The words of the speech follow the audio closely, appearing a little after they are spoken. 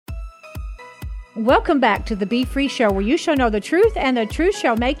Welcome back to the Be Free Show, where you shall know the truth and the truth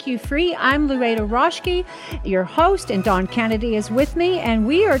shall make you free. I'm Loretta Roschke, your host, and Don Kennedy is with me, and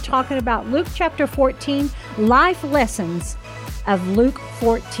we are talking about Luke chapter 14, life lessons of Luke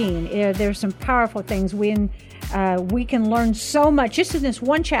 14. There's some powerful things. We can learn so much just in this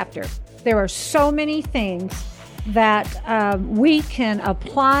one chapter. There are so many things that we can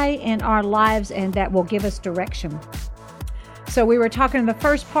apply in our lives and that will give us direction. So we were talking in the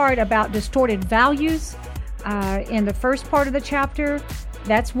first part about distorted values in the first part of the chapter.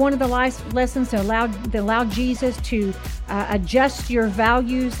 That's one of the life lessons that allow Jesus to adjust your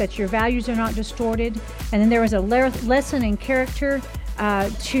values, that your values are not distorted. And then there was a lesson in character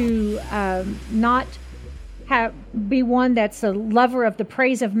to not be one that's a lover of the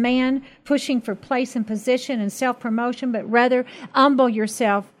praise of man, pushing for place and position and self-promotion, but rather humble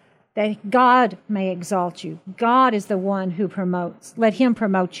yourself that God may exalt you. God is the one who promotes. Let him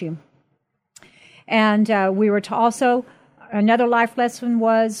promote you. And we were also, another life lesson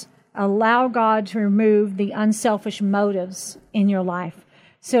was allow God to remove the unselfish motives in your life.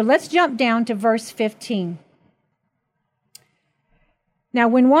 So let's jump down to verse 15. Now,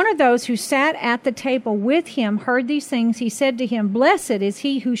 when one of those who sat at the table with him heard these things, he said to him, "Blessed is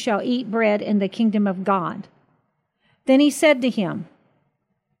he who shall eat bread in the kingdom of God." Then he said to him,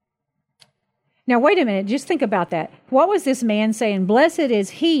 now, wait a minute, just think about that. What was this man saying? Blessed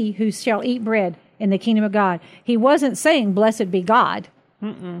is he who shall eat bread in the kingdom of God. He wasn't saying, blessed be God.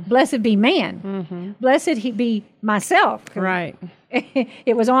 Mm-mm. Blessed be man. Mm-hmm. Blessed he be myself. Right.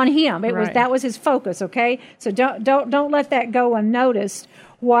 It was on him. That was his focus, okay? So don't let that go unnoticed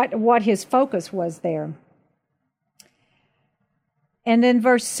what his focus was there. And then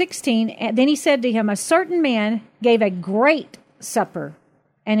verse 16, and then he said to him, a certain man gave a great supper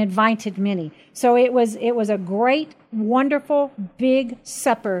and invited many. So it was a great, wonderful, big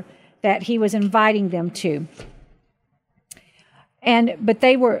supper that he was inviting them to. And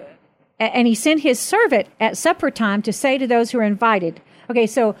he sent his servant at supper time to say to those who were invited. Okay,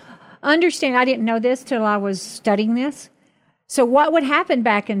 so understand, I didn't know this till I was studying this. So what would happen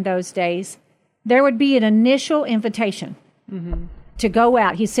back in those days? There would be an initial invitation to go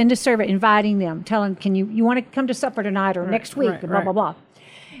out. He'd send a servant inviting them, telling, "Can you want to come to supper tonight or next week?" And blah blah blah.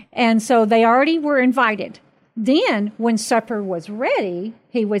 And so they already were invited. Then, when supper was ready,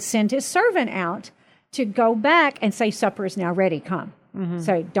 he would send his servant out to go back and say, supper is now ready, come. Mm-hmm.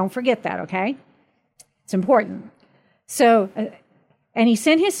 So don't forget that, okay? It's important. So, and he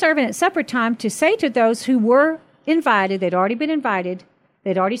sent his servant at supper time to say to those who were invited, they'd already been invited,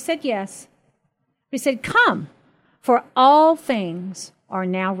 they'd already said yes. He said, come, for all things are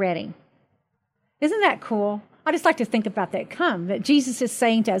now ready. Isn't that cool? I just like to think about that. Come, that Jesus is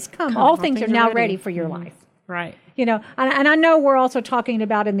saying to us, come, all things are now ready for your life. Right. You know, and I know we're also talking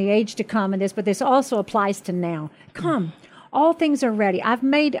about in the age to come and this, but this also applies to now. Come, all things are ready. I've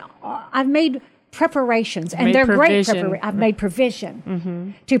made preparations, and they're great. I've made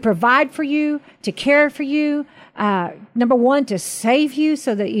provision to provide for you, to care for you. Number one, to save you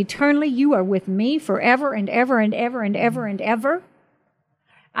so that eternally you are with me forever and ever and ever and ever and ever.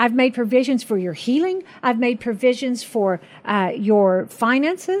 I've made provisions for your healing. I've made provisions for your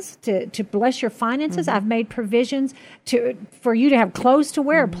finances, to bless your finances. I've made provisions for you to have clothes to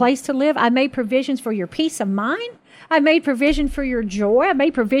wear, a place to live. I've made provisions for your peace of mind. I've made provision for your joy. I've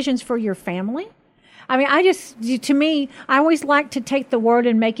made provisions for your family. I mean, I always like to take the word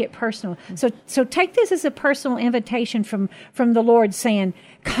and make it personal. So take this as a personal invitation from the Lord saying,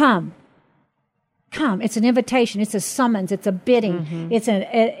 come. Come. It's an invitation. It's a summons. It's a bidding.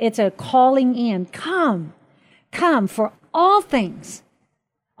 It's a calling in. Come, for all things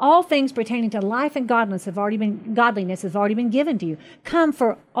pertaining to life and godliness have already been given to you. Come,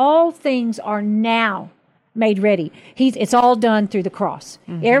 for all things are now made ready. It's all done through the cross.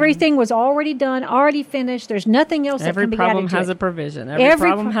 Everything was already done, already finished. There's nothing else that can be added to it. Every problem has a provision. Every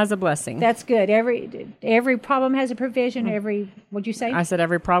problem has a blessing. That's good. Every problem has a provision. What'd you say? I said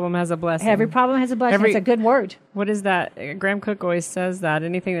every problem has a blessing. Every problem has a blessing. It's a good word. What is that? Graham Cook always says that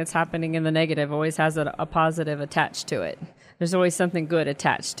anything that's happening in the negative always has a positive attached to it. There's always something good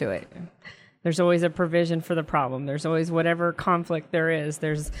attached to it. There's always a provision for the problem. There's always whatever conflict there is.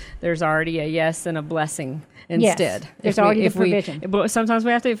 There's already a yes and a blessing instead. Yes, there's already the provision. But sometimes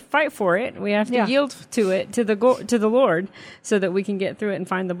we have to fight for it. We have to yield to it, to the Lord, so that we can get through it and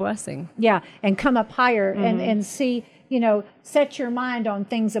find the blessing. Yeah, and come up higher and see, set your mind on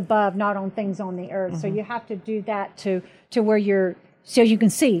things above, not on things on the earth. So you have to do that to where so you can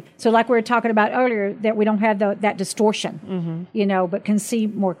see. So like we were talking about earlier, that we don't have that distortion, but can see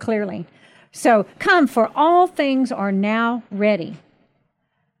more clearly. So come, for all things are now ready.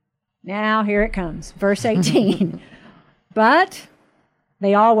 Now here it comes. Verse 18. But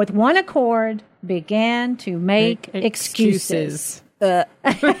they all with one accord began to make excuses. How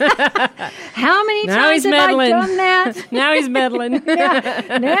many times have I done that? Now he's meddling.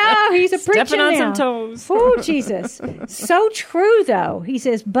 Now he's a preacher Stepping on now. some toes. Oh, Jesus. So true, though. He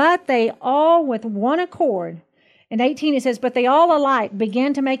says, but they all with one accord. In 18 it says, but they all alike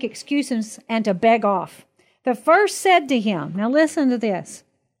began to make excuses and to beg off. The first said to him, now listen to this.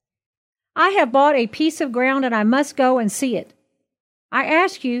 I have bought a piece of ground and I must go and see it. I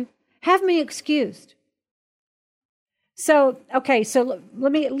ask you, have me excused. So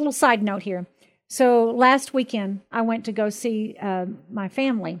let me, a little side note here. So last weekend, I went to go see my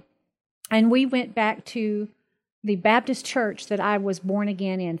family, and we went back to the Baptist church that I was born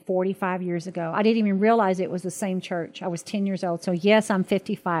again in 45 years ago. I didn't even realize it was the same church. I was 10 years old. So yes, I'm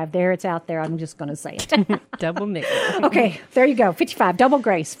 55. There, it's out there. I'm just going to say it. Double nickel. Okay, there you go. 55, double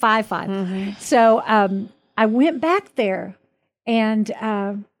grace, 5. Mm-hmm. So I went back there, and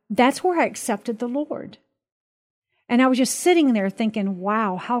that's where I accepted the Lord. And I was just sitting there thinking,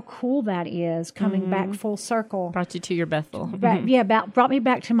 wow, how cool that is, coming back full circle. Brought you to your Bethel. Brought me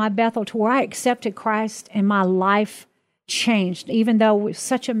back to my Bethel, to where I accepted Christ and my life changed, even though it was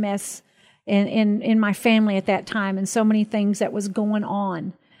such a mess in my family at that time and so many things that was going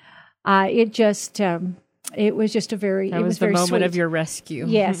on. It was just a very, that it was the very moment sweet. of your rescue.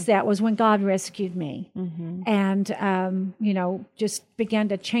 Yes, that was when God rescued me. And, just began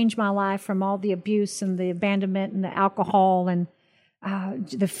to change my life from all the abuse and the abandonment and the alcohol and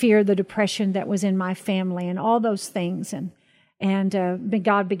the fear, the depression that was in my family and all those things. And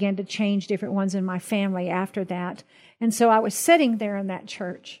God began to change different ones in my family after that. And so I was sitting there in that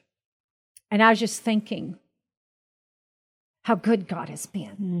church, and I was just thinking how good God has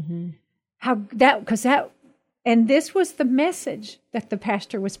been. And this was the message that the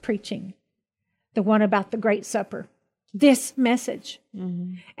pastor was preaching, the one about the Great Supper, this message.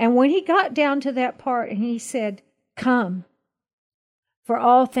 And when he got down to that part and he said, come, for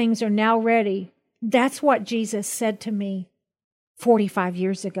all things are now ready, that's what Jesus said to me 45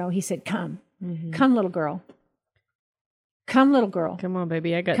 years ago. He said, come, come, little girl. Come, little girl. Come on,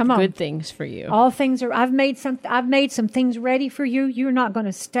 baby. I got good things for you. All things are, I've made some things ready for you. You're not going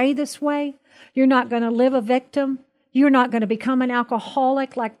to stay this way. You're not going to live a victim. You're not going to become an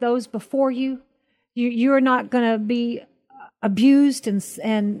alcoholic like those before you. You're not going to be abused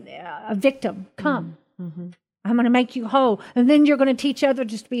and a victim. Come. I'm going to make you whole. And then you're going to teach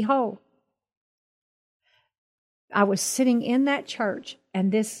others to be whole. I was sitting in that church,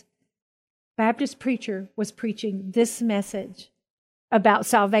 and this Baptist preacher was preaching this message about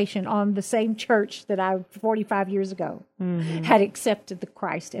salvation on the same church that I, 45 years ago, had accepted the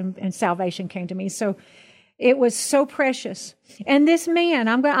Christ, and salvation came to me. So it was so precious. And this man,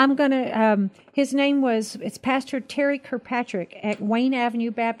 his name it's Pastor Terry Kirkpatrick at Wayne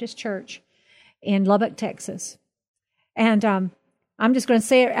Avenue Baptist Church in Lubbock, Texas. And I'm just going to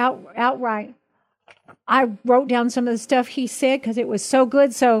say it outright. I wrote down some of the stuff he said because it was so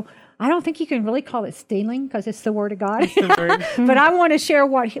good. So I don't think you can really call it stealing because it's the Word of God. But I want to share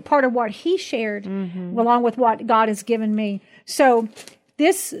part of what he shared along with what God has given me. So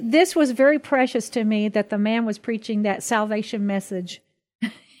this was very precious to me, that the man was preaching that salvation message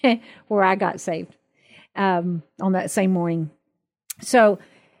where I got saved on that same morning. So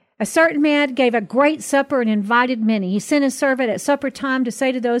a certain man gave a great supper and invited many. He sent his servant at supper time to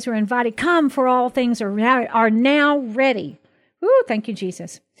say to those who are invited, come, for all things are now ready. Ooh, thank you,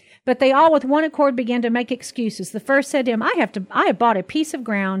 Jesus. But they all with one accord began to make excuses. The first said to him, I have bought a piece of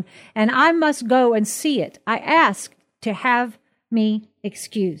ground, and I must go and see it. I ask to have me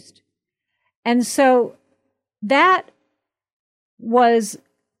excused. And so that was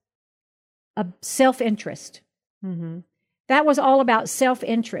a self-interest. That was all about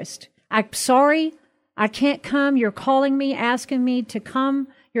self-interest. I'm sorry, I can't come. You're calling me, asking me to come.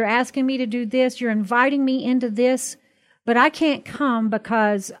 You're asking me to do this. You're inviting me into this. But I can't come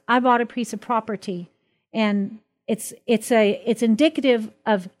because I bought a piece of property, and it's indicative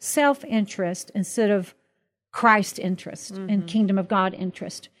of self-interest instead of Christ interest and kingdom of God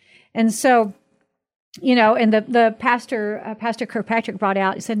interest. And so, and the pastor Kirkpatrick brought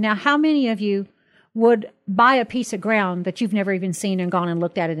out, he said, now how many of you would buy a piece of ground that you've never even seen and gone and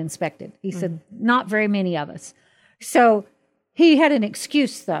looked at it, inspected? He said, not very many of us. So he had an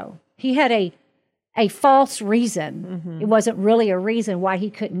excuse, though. He had a false reason. It wasn't really a reason why he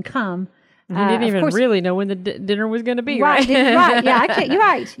couldn't come. He didn't even really know when the dinner was going to be, right? Right, yeah, I can't, you're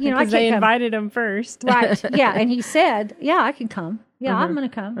right. Because they invited him first. Right, yeah, and he said, yeah, I can come. Yeah, I'm going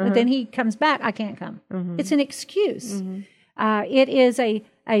to come. But then he comes back, I can't come. It's an excuse. It is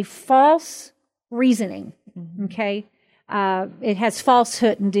a false reasoning, okay? It has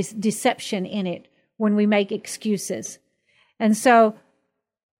falsehood and deception in it when we make excuses. And so,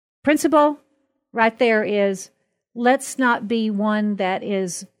 principle right there is, let's not be one that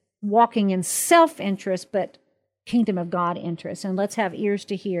is walking in self-interest, but kingdom of God interest. And let's have ears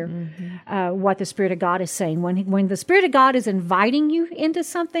to hear what the Spirit of God is saying. When the Spirit of God is inviting you into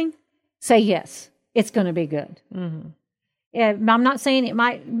something, say yes. It's going to be good. I'm not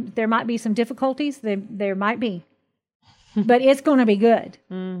saying there might be some difficulties. There might be. But it's going to be good.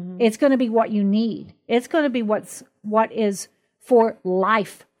 It's going to be what you need. It's going to be what is for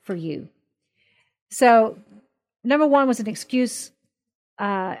life for you. So, number 1 was an excuse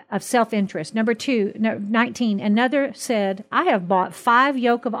of self-interest. Number 19, another said, I have bought 5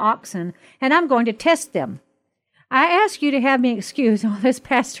 yoke of oxen, and I'm going to test them. I ask you to have me excuse. This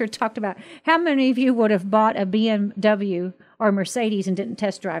pastor talked about how many of you would have bought a BMW or Mercedes and didn't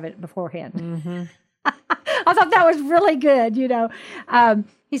test drive it beforehand. I thought that was really good,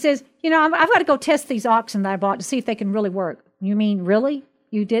 He says, I've got to go test these oxen that I bought to see if they can really work. You mean really?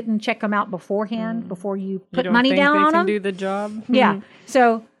 You didn't check them out beforehand before you put money down on them? You don't think they can do the job? Yeah.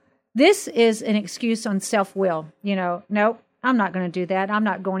 So this is an excuse on self-will. Nope, I'm not going to do that. I'm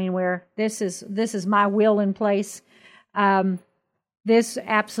not going anywhere. This is my will in place. This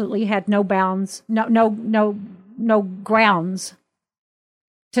absolutely had no bounds, no grounds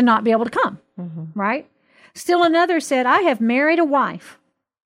to not be able to come. Right? Still another said, I have married a wife,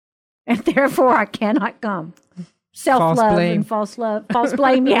 and therefore I cannot come. Self-love and false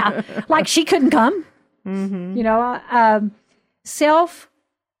blame. Yeah. Like she couldn't come. Self-love,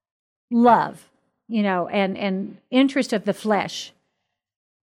 and interest of the flesh.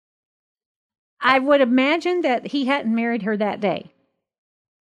 I would imagine that he hadn't married her that day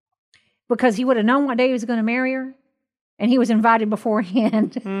because he would have known what day he was going to marry her, and he was invited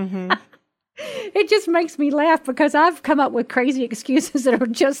beforehand. It just makes me laugh because I've come up with crazy excuses that are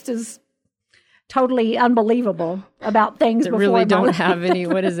just as totally unbelievable about things that before really don't have any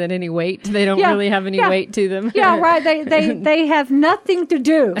weight. They don't really have any weight to them. Yeah, right. They have nothing to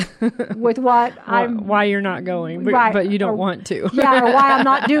do with why you're not going, but you don't want to. Yeah, or why I'm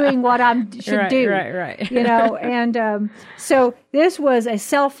not doing what I should do. Right. And so this was a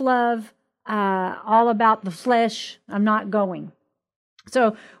self-love, all about the flesh. I'm not going.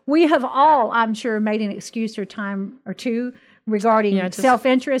 So we have all, I'm sure, made an excuse or time or two regarding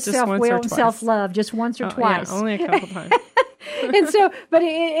self-interest, self-will, and self-love, just once or twice. Yeah, only a couple times. And so, but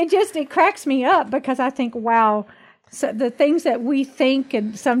it cracks me up because I think, wow, so the things that we think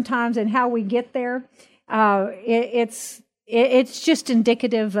and sometimes and how we get there, it's just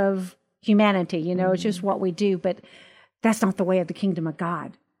indicative of humanity, It's just what we do. But that's not the way of the kingdom of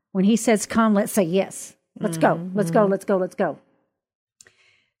God. When He says, "Come," let's say yes. Let's go. Let's go. Let's go. Let's go.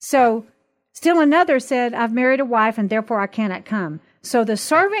 So, still another said, I've married a wife, and therefore I cannot come. So the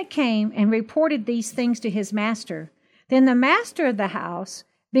servant came and reported these things to his master. Then the master of the house,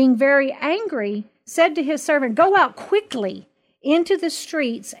 being very angry, said to his servant, Go out quickly into the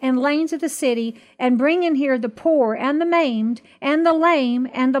streets and lanes of the city and bring in here the poor and the maimed and the lame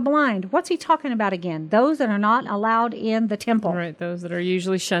and the blind. What's he talking about again? Those that are not allowed in the temple. Right, those that are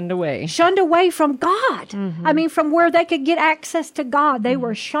usually shunned away. Shunned away from God. I mean, from where they could get access to God. They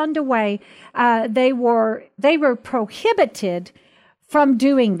were shunned away. They were prohibited from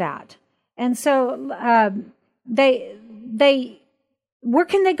doing that. And so where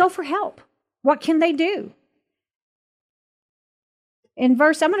can they go for help? What can they do? In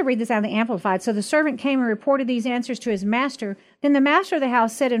verse, I'm going to read this out of the Amplified. So the servant came and reported these answers to his master. Then the master of the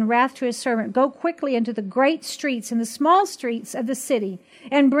house said in wrath to his servant, Go quickly into the great streets and the small streets of the city,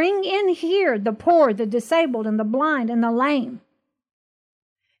 and bring in here the poor, the disabled, and the blind, and the lame.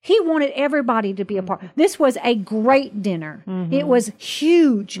 He wanted everybody to be a part. This was a great dinner. It was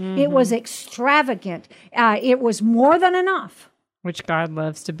huge. It was extravagant. It was more than enough. Which God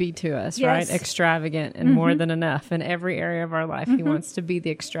loves to be to us, right? Extravagant and more than enough in every area of our life. He wants to be the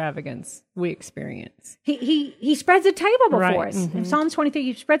extravagance we experience. He spreads a table before us. In Psalms 23,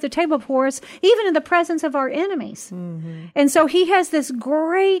 He spreads a table before us, even in the presence of our enemies. And so He has this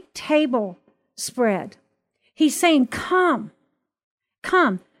great table spread. He's saying, come.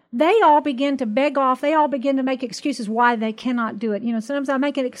 They all begin to beg off. They all begin to make excuses why they cannot do it. Sometimes I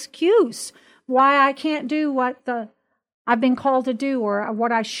make an excuse why I can't do what I've been called to do or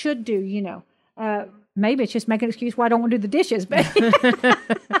what I should do, Maybe it's just make an excuse why I don't want to do the dishes. But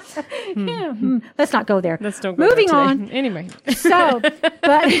let's not go there. Let's don't go Moving there on. Anyway. So,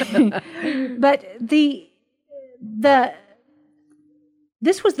 but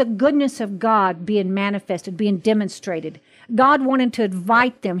this was the goodness of God being manifested, being demonstrated. God wanted to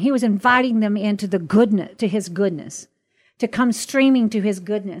invite them. He was inviting them into the goodness, to his goodness, to come streaming to his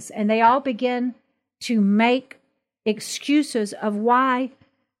goodness. And they all began to make excuses of why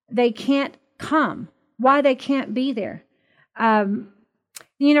they can't come, why they can't be there. One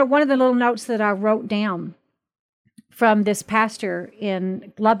of the little notes that I wrote down from this pastor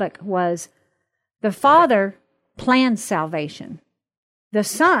in Lubbock was, the Father planned salvation. The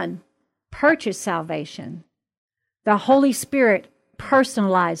Son purchased salvation. The Holy Spirit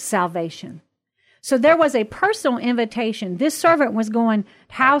personalized salvation. So there was a personal invitation. This servant was going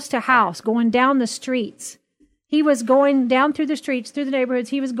house to house, going down the streets. He was going down through the streets, through the neighborhoods.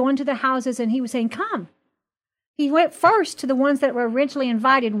 He was going to the houses, and he was saying, come. He went first to the ones that were originally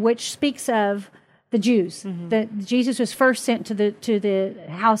invited, which speaks of the Jews. Jesus was first sent to the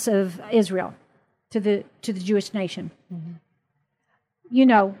house of Israel, to the Jewish nation.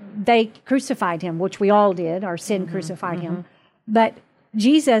 They crucified him, which we all did. Our sin crucified him. But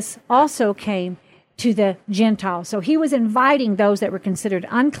Jesus also came to the Gentiles. So he was inviting those that were considered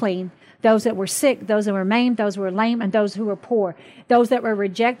unclean, those that were sick, those that were maimed, those who were lame, and those who were poor, those that were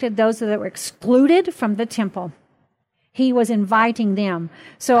rejected, those that were excluded from the temple. He was inviting them.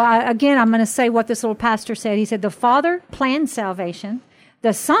 So I'm going to say what this little pastor said. He said, the Father planned salvation.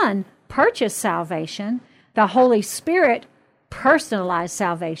 The Son purchased salvation. The Holy Spirit personalized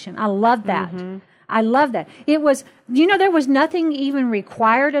salvation. I love that. I love that. It was, there was nothing even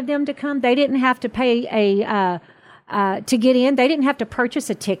required of them to come. They didn't have to pay to get in. They didn't have to purchase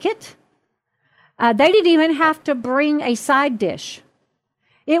a ticket. They didn't even have to bring a side dish.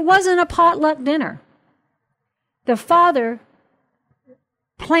 It wasn't a potluck dinner. The Father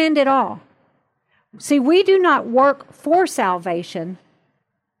planned it all. See, we do not work for salvation,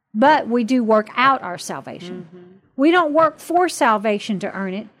 but we do work out our salvation. We don't work for salvation to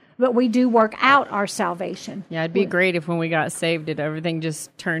earn it, but we do work out our salvation. Yeah, it'd be great if when we got saved, everything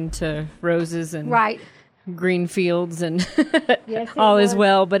just turned to roses and green fields and all is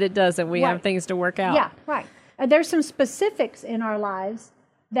well, but it doesn't. We have things to work out. Yeah, right. There's some specifics in our lives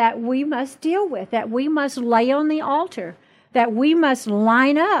that we must deal with, that we must lay on the altar, that we must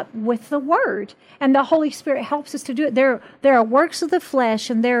line up with the Word. And the Holy Spirit helps us to do it. There are works of the flesh,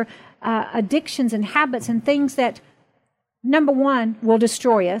 and there are addictions and habits and things that, number one, will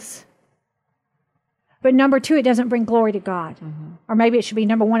destroy us. But number two, it doesn't bring glory to God. Or maybe it should be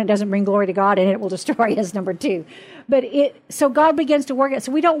number one, it doesn't bring glory to God, and it will destroy us, number two. But so God begins to work it.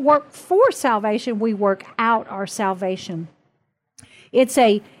 So we don't work for salvation, we work out our salvation. It's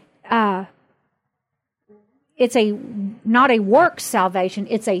not a work salvation,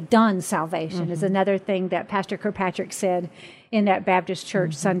 it's a done salvation, is another thing that Pastor Kirkpatrick said in that Baptist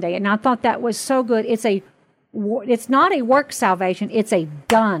church Sunday. And I thought that was so good. It's not a work salvation, it's a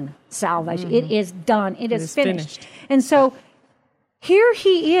done salvation. It is done. It is finished. And so here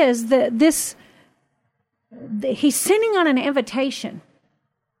he is, he's sending on an invitation.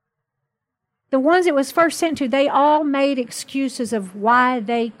 The ones it was first sent to, they all made excuses of why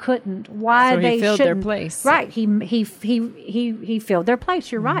they couldn't, why they shouldn't. So he filled their place. Right. He filled their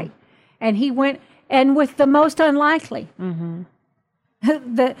place. You're right. And he went, and with the most unlikely,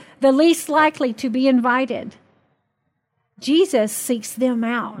 the least likely to be invited. Jesus seeks them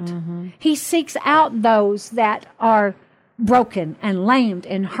out. He seeks out those that are broken and lamed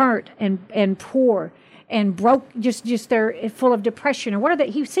and hurt and poor and broke, just they're full of depression or whatever.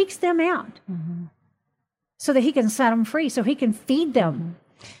 He seeks them out so that he can set them free, so he can feed them.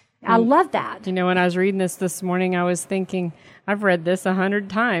 I love that. When I was reading this morning, I was thinking, I've read this 100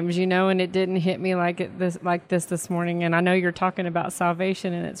 times, and it didn't hit me like this morning. And I know you're talking about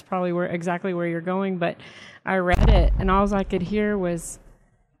salvation, and it's probably exactly where you're going. But I read it, and all I could hear was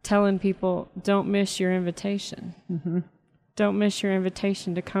telling people, don't miss your invitation. Don't miss your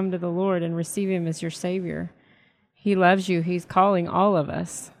invitation to come to the Lord and receive Him as your Savior. He loves you. He's calling all of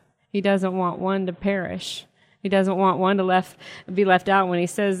us. He doesn't want one to perish. He doesn't want one to be left out. When he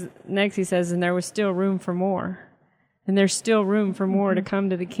says, and there was still room for more. And there's still room for more to come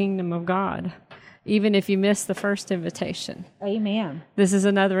to the kingdom of God, even if you miss the first invitation. Amen. This is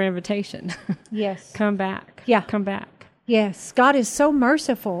another invitation. Yes. Come back. Yeah. Come back. Yes. God is so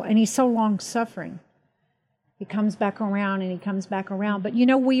merciful, and He's so long-suffering. He comes back around, and He comes back around. But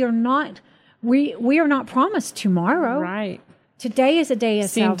we are not promised tomorrow. Right. Today is a day of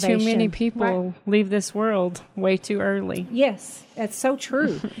salvation. Too many people leave this world way too early. Yes, that's so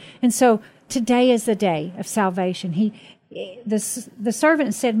true. And so today is the day of salvation. The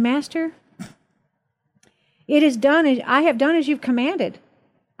servant said, Master, it is done. I have done as you've commanded.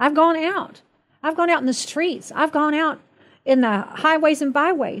 I've gone out. I've gone out in the streets. I've gone out in the highways and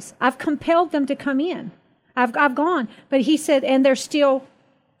byways. I've compelled them to come in. I've gone. But he said, and there's still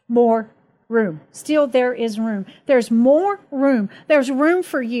more room. Still there is room. There's more room. There's room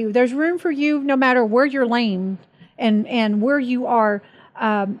for you. There's room for you no matter where you're lame and where you are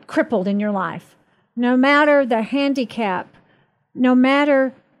crippled in your life. No matter the handicap, no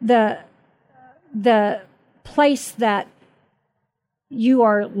matter the place that you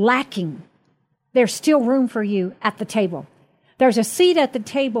are lacking, there's still room for you at the table. There's a seat at the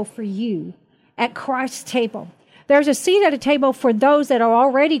table for you at Christ's table. There's a seat at a table for those that are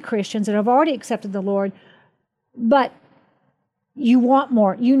already Christians and have already accepted the Lord, but you want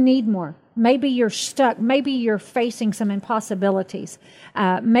more. You need more. Maybe you're stuck. Maybe you're facing some impossibilities.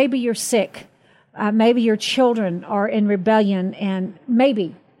 Maybe you're sick. Maybe your children are in rebellion, and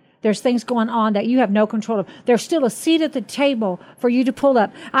maybe there's things going on that you have no control of. There's still a seat at the table for you to pull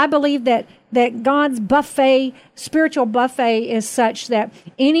up. I believe that God's buffet, spiritual buffet, is such that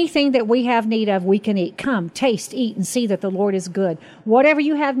anything that we have need of, we can eat. Come, taste, eat, and see that the Lord is good. Whatever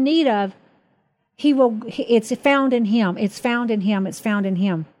you have need of, it's found in Him. It's found in Him. It's found in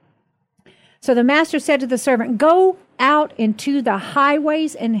Him. So the master said to the servant, go out into the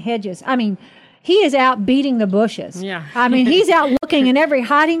highways and hedges. I mean, he is out beating the bushes. Yeah. I mean, he's out looking in every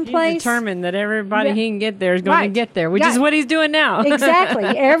hiding place. He's determined that everybody he can get there is going to get there, which is what he's doing now. Exactly.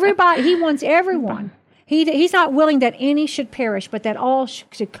 Everybody, he wants everyone. He's not willing that any should perish, but that all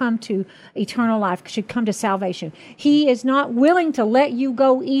should come to eternal life, should come to salvation. He is not willing to let you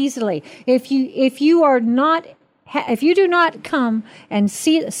go easily. If you do not come and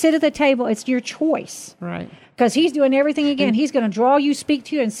sit at the table, it's your choice. Right. Because he's doing everything again. He's going to draw you, speak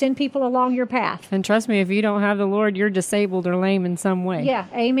to you, and send people along your path. And trust me, if you don't have the Lord, you're disabled or lame in some way. Yeah,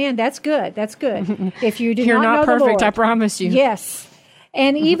 amen. That's good. That's good. If you do you're not know perfect, the Lord, I promise you. Yes,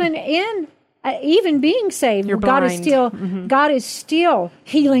 and even even being saved, God is still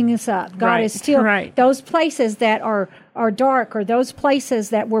healing us up. God is still those places that are dark, or those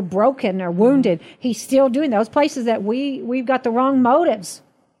places that were broken or wounded. He's still doing those places that we've got the wrong motives.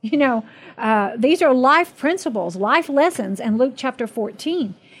 You know, these are life principles, life lessons in Luke chapter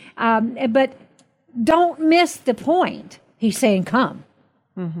 14. But don't miss the point. He's saying, come.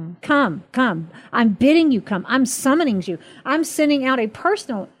 Mm-hmm. Come. I'm bidding you come. I'm summoning you. I'm sending out a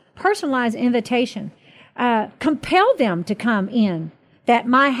personalized invitation. Compel them to come in, that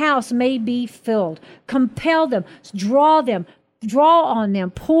my house may be filled. Compel them, draw on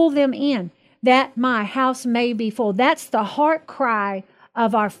them, pull them in, that my house may be full. That's the heart cry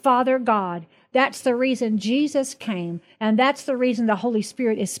of our Father God. That's the reason Jesus came, and that's the reason the Holy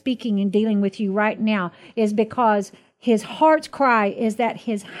Spirit is speaking and dealing with you right now, is because his heart's cry is that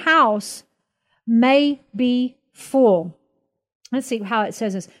his house may be full. Let's see how it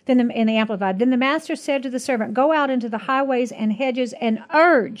says this. Then in the Amplified, then the master said to the servant, go out into the highways and hedges and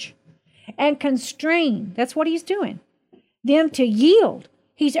urge and constrain. That's what he's doing. Them to yield.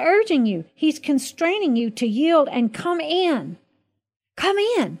 He's urging you. He's constraining you to yield and come in. Come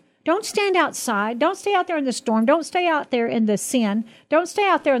in. Don't stand outside. Don't stay out there in the storm. Don't stay out there in the sin. Don't stay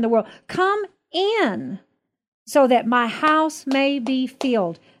out there in the world. Come in so that my house may be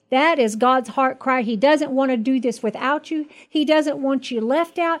filled. That is God's heart cry. He doesn't want to do this without you. He doesn't want you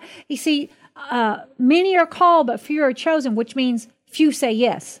left out. You see, many are called, but few are chosen, which means few say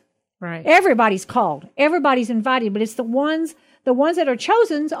yes. Right. Everybody's called. Everybody's invited, but it's the ones that are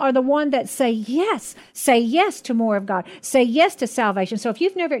chosen are the one that say yes to more of God, say yes to salvation. So if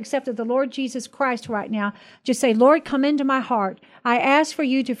you've never accepted the Lord Jesus Christ right now, just say, Lord, come into my heart. I ask for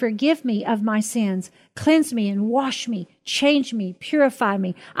you to forgive me of my sins, cleanse me and wash me, change me, purify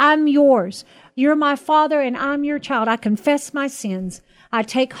me. I'm yours. You're my Father and I'm your child. I confess my sins. I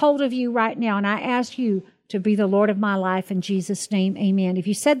take hold of you right now and I ask you to be the Lord of my life in Jesus' name. Amen. If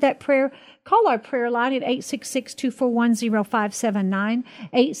you said that prayer, call our prayer line at 866-241-0579,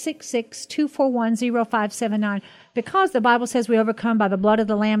 866-241-0579, because the Bible says we overcome by the blood of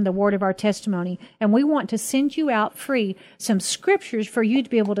the Lamb, the word of our testimony. And we want to send you out free some scriptures for you to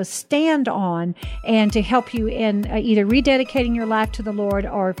be able to stand on and to help you in either rededicating your life to the Lord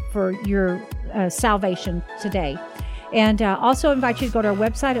or for your salvation today. And also invite you to go to our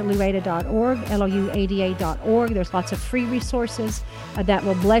website at louada.org, louada.org. There's lots of free resources that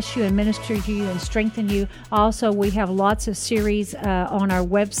will bless you and minister to you and strengthen you. Also, we have lots of series on our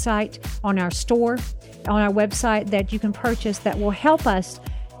website, on our store, on our website that you can purchase that will help us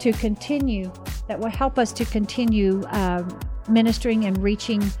to continue, ministering and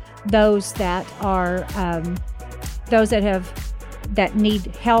reaching those that are that need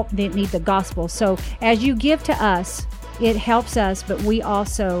help, that need the gospel. So as you give to us, it helps us, but we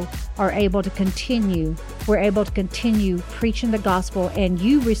also are able to continue we're able to continue preaching the gospel, and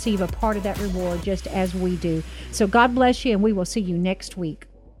you receive a part of that reward just as we do. So God bless you, and we will see you next week.